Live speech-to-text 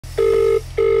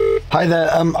Hi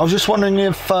there. I was just wondering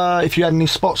if you had any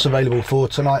spots available for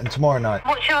tonight and tomorrow night.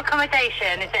 What's your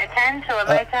accommodation? Is it a tent or a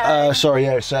motorhome? Sorry,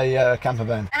 yeah, it's a camper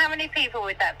van. How many people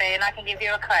would that be? And I can give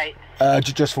you a quote.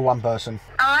 Just for one person.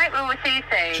 All right, well, we'll see you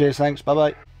soon. Cheers, thanks. Bye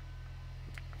bye.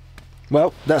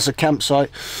 Well, that's a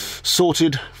campsite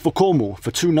sorted for Cornwall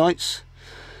for 2 nights.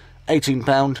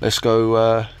 £18. Let's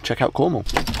go check out Cornwall.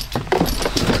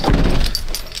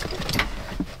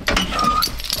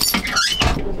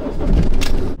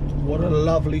 What a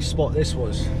lovely spot this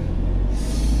was.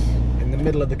 In the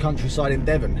middle of the countryside in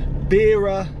Devon.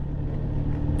 Beera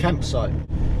campsite.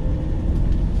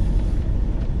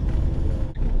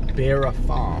 Beera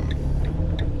Farm.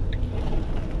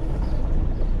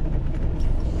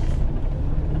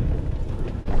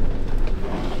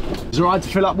 Is it alright to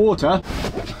fill up water?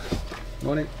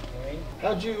 Morning.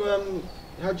 How'd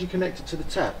you connect it to the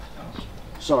tap?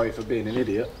 Sorry for being an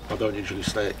idiot. I don't usually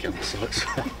stay at campsites.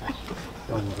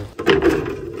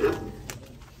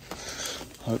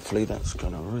 Hopefully that's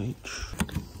gonna reach.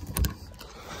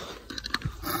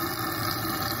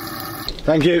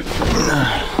 Thank you.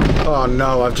 Oh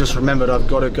no, I've just remembered I've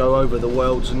got to go over the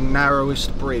world's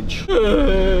narrowest bridge.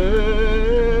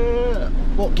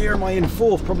 What gear am I in?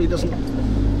 Fourth probably doesn't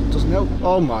help.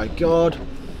 Oh my god.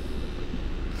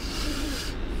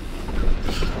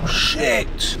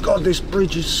 Shit! God, this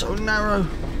bridge is so narrow.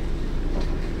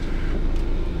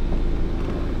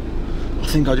 I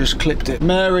think I just clipped it.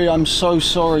 Mary, I'm so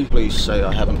sorry. Please say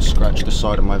I haven't scratched the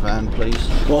side of my van, please.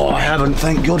 Oh, I haven't,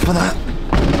 thank God for that.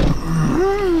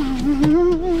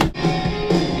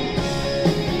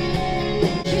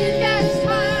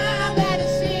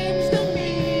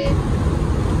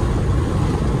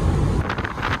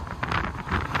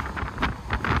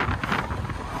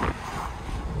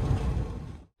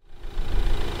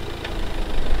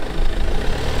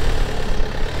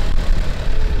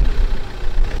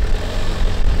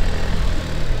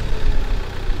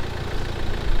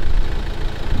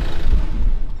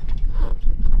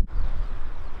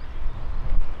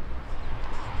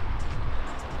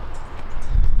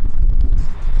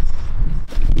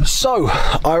 So,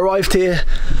 I arrived here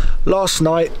last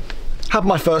night, had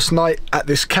my first night at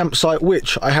this campsite,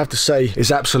 which I have to say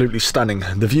is absolutely stunning.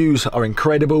 The views are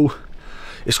incredible.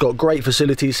 It's got great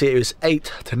facilities here. It's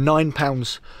 £8 to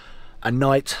 £9 a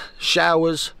night.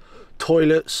 Showers,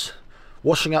 toilets,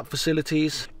 washing up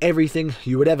facilities, everything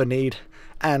you would ever need,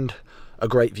 and a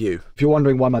great view. If you're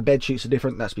wondering why my bed sheets are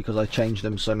different, that's because I changed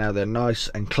them, so now they're nice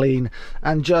and clean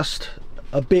and just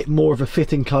a bit more of a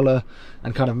fitting colour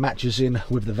and kind of matches in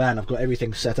with the van. I've got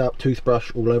everything set up, toothbrush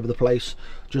all over the place.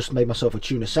 Just made myself a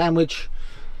tuna sandwich.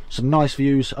 Some nice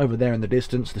views over there in the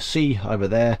distance, the sea over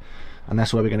there, and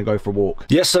that's where we're going to go for a walk.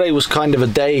 Yesterday was kind of a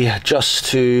day just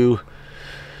to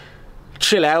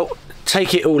chill out,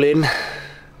 take it all in,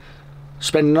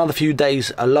 spend another few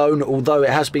days alone, although it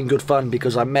has been good fun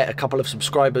because I met a couple of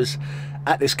subscribers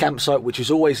at this campsite, which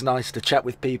is always nice to chat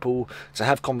with people, to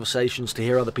have conversations, to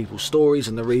hear other people's stories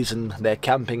and the reason they're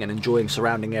camping and enjoying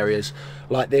surrounding areas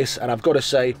like this. And I've got to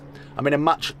say, I'm in a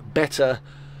much better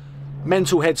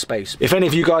mental headspace. If any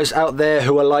of you guys out there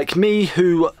who are like me,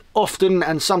 who often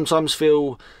and sometimes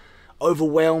feel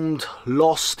overwhelmed,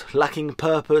 lost, lacking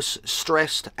purpose,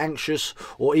 stressed, anxious,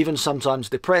 or even sometimes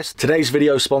depressed, today's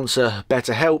video sponsor,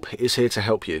 BetterHelp, is here to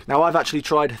help you. Now, I've actually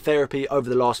tried therapy over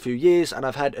the last few years, and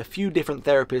I've had a few different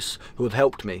therapists who have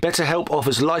helped me. BetterHelp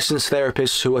offers licensed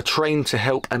therapists who are trained to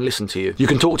help and listen to you. You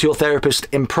can talk to your therapist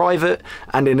in private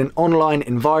and in an online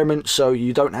environment, so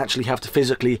you don't actually have to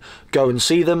physically go and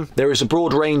see them. There is a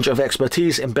broad range of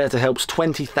expertise in BetterHelp's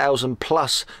 20,000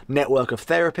 plus network of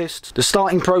therapists. The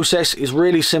starting process is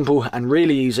really simple and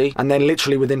really easy, and then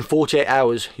literally within 48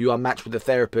 hours you are matched with a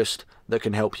therapist that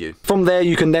can help you. From there,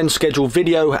 you can then schedule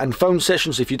video and phone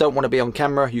sessions. If you don't want to be on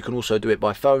camera, you can also do it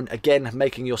by phone, again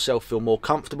making yourself feel more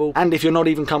comfortable. And if you're not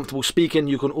even comfortable speaking,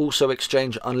 you can also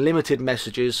exchange unlimited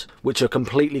messages which are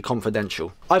completely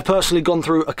confidential. I've personally gone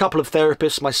through a couple of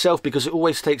therapists myself because it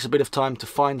always takes a bit of time to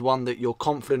find one that you're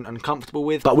confident and comfortable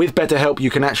with, but with BetterHelp you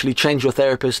can actually change your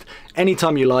therapist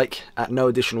anytime you like at no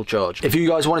additional charge. If you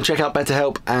guys want to check out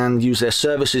BetterHelp and use their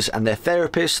services and their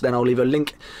therapists, then I'll leave a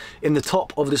link in the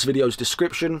top of this video's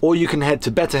description, or you can head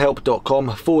to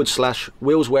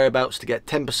betterhelp.com/Will's Whereabouts to get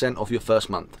 10% off your first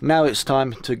month. Now it's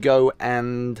time to go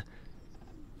and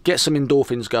get some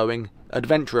endorphins going,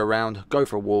 adventure around, go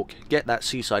for a walk, get that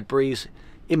seaside breeze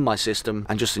in my system,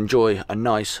 and just enjoy a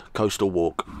nice coastal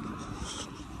walk.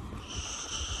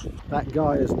 That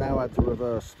guy has now had to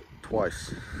reverse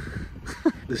twice.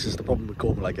 This is the problem with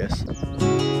Cornwall, I guess.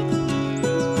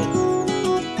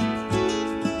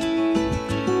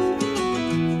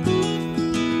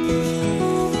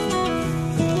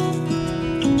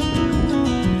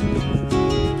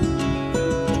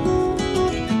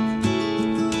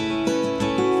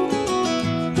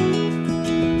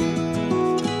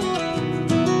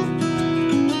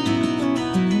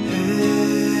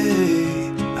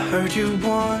 heard you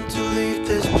want to leave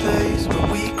this place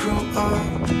where we grew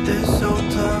up. This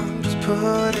old town, just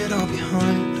put it all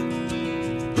behind.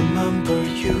 Remember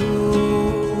you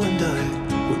and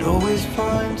I would always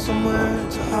find somewhere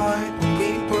to hide when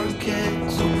we were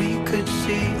kids, so we could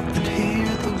see and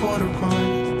hear the water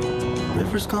run.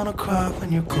 River's gonna cry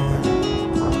when you're gone.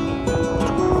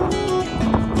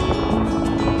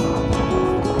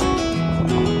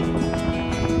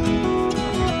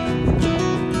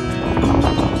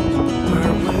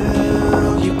 Where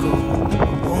will you go?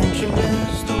 Won't you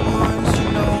miss the ones you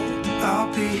know? I'll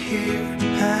be here,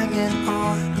 hanging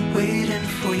on, waiting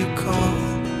for your call.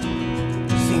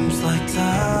 Seems like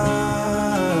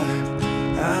time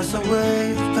as I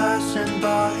wave passing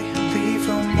by, leave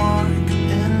a mark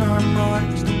in our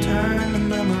minds to turn to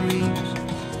memories.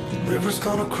 River's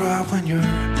gonna cry when you're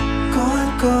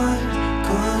gone, gone,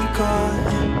 gone, gone.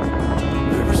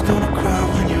 River's gonna cry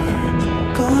when you're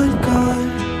gone, gone,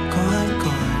 gone,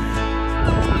 gone.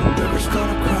 River's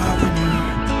gonna cry when you're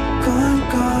gone,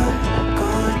 gone,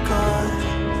 gone, gone.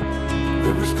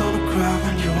 River's gonna cry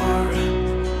when you're.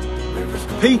 River's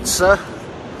gonna. Pizza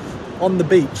on the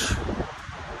beach.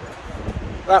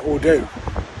 That will do.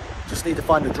 Just need to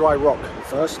find a dry rock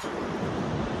first.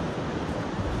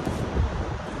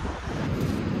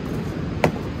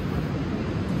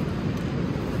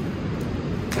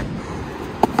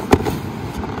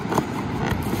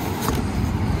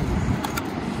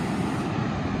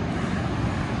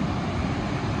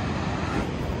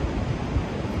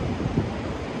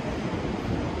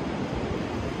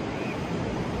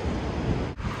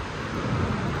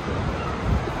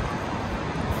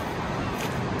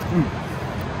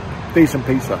 Decent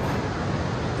pizza.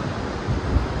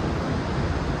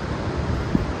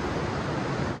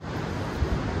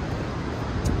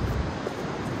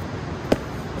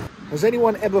 Has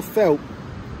anyone ever felt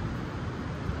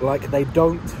like they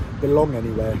don't belong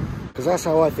anywhere? Because that's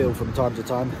how I feel from time to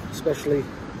time, especially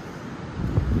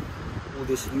all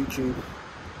this YouTube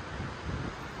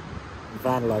and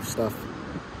van life stuff.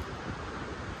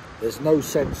 There's no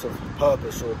sense of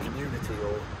purpose or community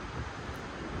or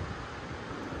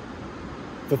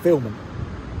fulfillment.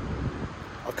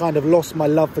 I've kind of lost my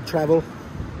love for travel.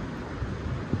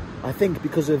 I think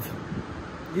because of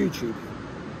YouTube.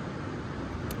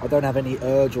 I don't have any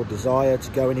urge or desire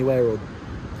to go anywhere or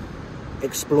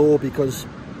explore because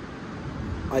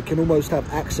I can almost have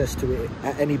access to it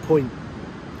at any point.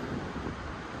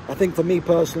 I think for me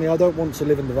personally, I don't want to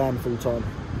live in the van full time.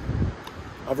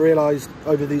 I've realised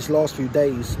over these last few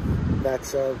days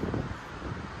that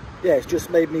yeah, it's just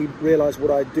made me realise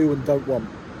what I do and don't want.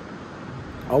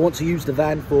 I want to use the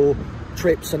van for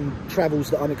trips and travels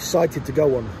that I'm excited to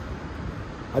go on.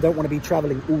 I don't want to be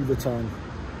travelling all the time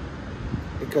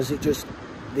because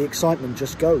the excitement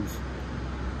just goes.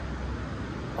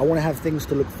 I want to have things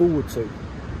to look forward to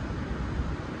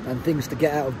and things to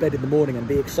get out of bed in the morning and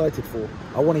be excited for.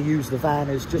 I want to use the van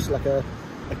as just like a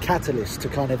catalyst to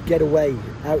kind of get away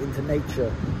out into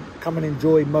nature, come and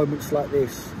enjoy moments like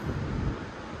this.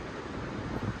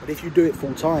 But if you do it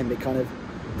full time, it kind of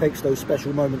takes those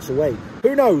special moments away.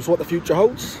 Who knows what the future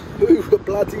holds? Who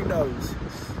bloody knows?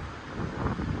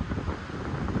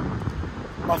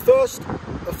 My first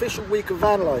official week of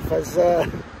van life has,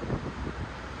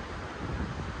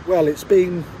 well, it's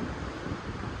been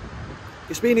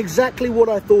exactly what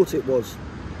I thought it was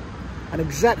and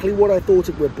exactly what I thought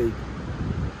it would be.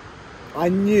 I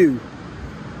knew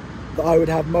that I would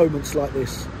have moments like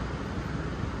this,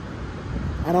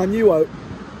 and I knew I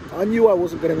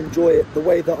wasn't going to enjoy it the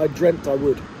way that I dreamt I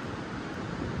would.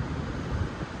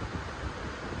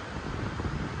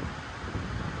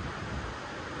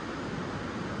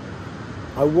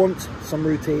 I want some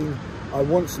routine, I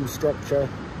want some structure,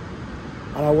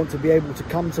 and I want to be able to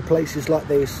come to places like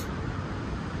this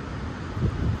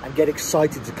and get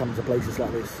excited to come to places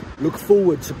like this. Look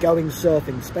forward to going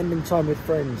surfing, spending time with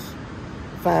friends,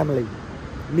 family,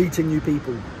 meeting new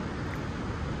people.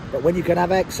 But when you can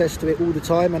have access to it all the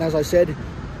time, and as I said,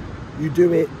 you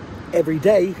do it every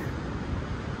day,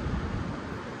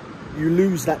 you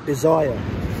lose that desire.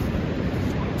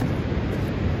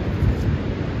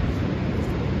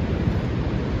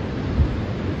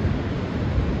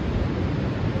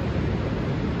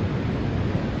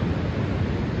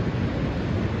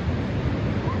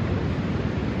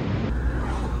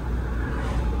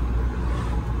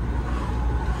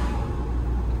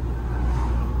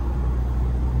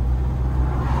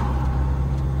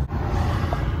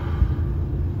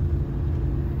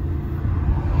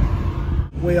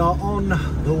 We are on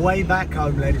the way back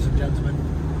home, ladies and gentlemen.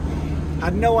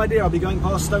 Had no idea I'd be going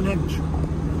past Stonehenge.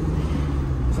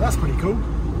 So that's pretty cool.